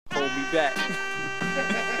hold me back.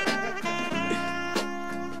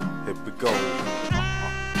 Here we go.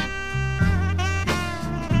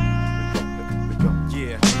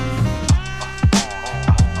 Yeah.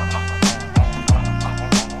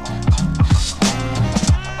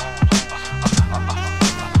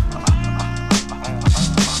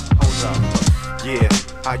 Hold up. Yeah,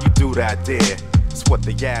 how you do that there? It's what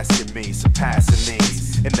they asking me, surpassing these.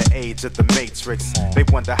 In the age of the Matrix, they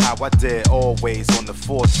wonder how I did, always on the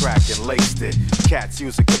 4-track and laced it. Cats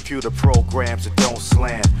using computer programs that don't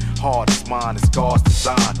slam. Hard as mine, it's God's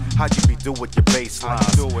design. How you be doing your bass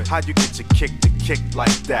lines? How you get your kick to kick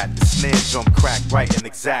like that? The snare drum crack right and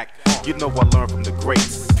exact. You know I learned from the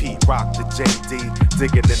greats. Pete Rock to JD,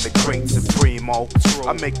 digging in the crates and Primo.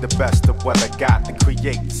 I make the best of what I got to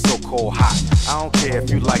create the so-called hot. I don't care if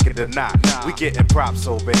you like it or not. We getting props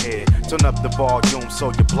over here. Turn up the volume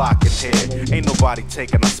so you're blocking here. Ain't nobody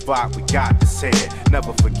taking our spot, we got this here.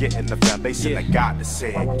 Never forgetting the foundation I got this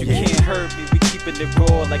here. You can't hurt me, we keeping it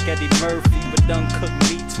raw like Eddie Murphy. With uncooked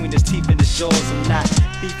meat between his teeth and his jaws. I'm not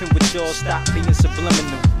beefing with y'all, stop being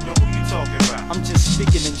subliminal. Yo, who you talking about? I'm just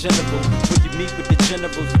speaking in general. When you meet with the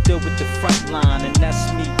generals, you deal with the front line. And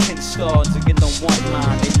that's me, Ken Star, digging on one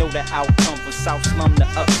line. They know the outcome from South Slum to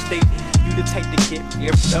Upstate. You the type to get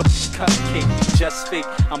ripped up, cupcake, you just fake.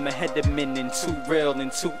 I'm ahead of men and too real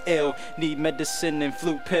and too ill. Need medicine and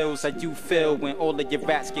flu pills. How you feel when all of your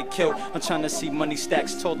rats get killed? I'm trying to see money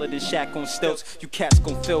stacks taller than Shaq on stilts. You cats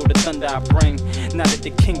gon' feel the thunder I bring. Now that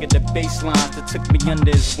the king of the bass lines that took me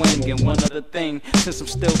under his wing. And one other thing, since I'm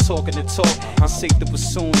still talking the talk, I'm safe to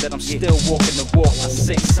assume that I'm still walking the walk. I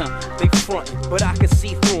say something, they front, but I can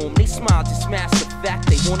see through them. They smile, just mask the fact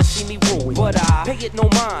they wanna see me ruin. But I pay it no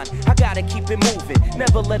mind, I gotta keep it moving.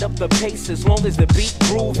 Never let up the pace as long as the beat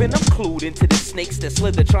grooving. I'm clued into the snakes that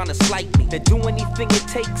slither trying to slight me. They do anything it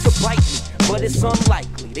takes to bite me, but it's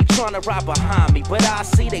unlikely. They trying to ride behind me, but I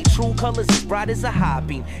see they true colors as bright as a high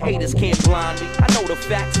beam. Haters can't blind me, I know the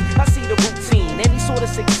facts, I see the routine. Any sort of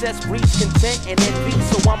success breeds content and envy,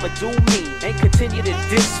 so I'ma do me and continue to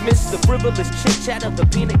dismiss the frivolous chit-chat of the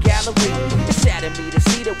peanut gallery. It's sad to me to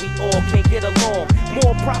see that we all can't get along.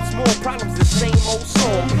 More props, more problems, the same old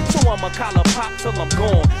song. So I'ma collar pop till I'm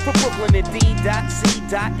gone. From Brooklyn to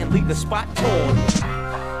D.C. and leave the spot torn.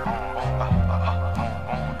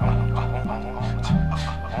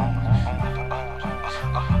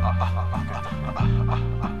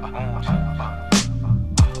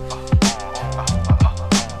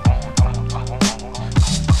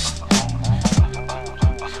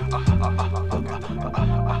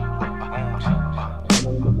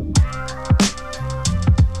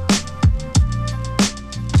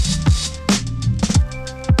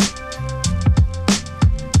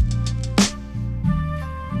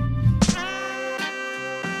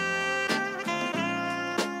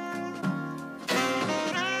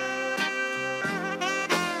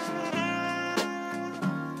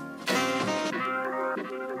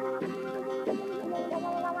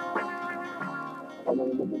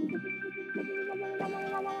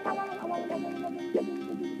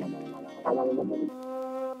 Thank you.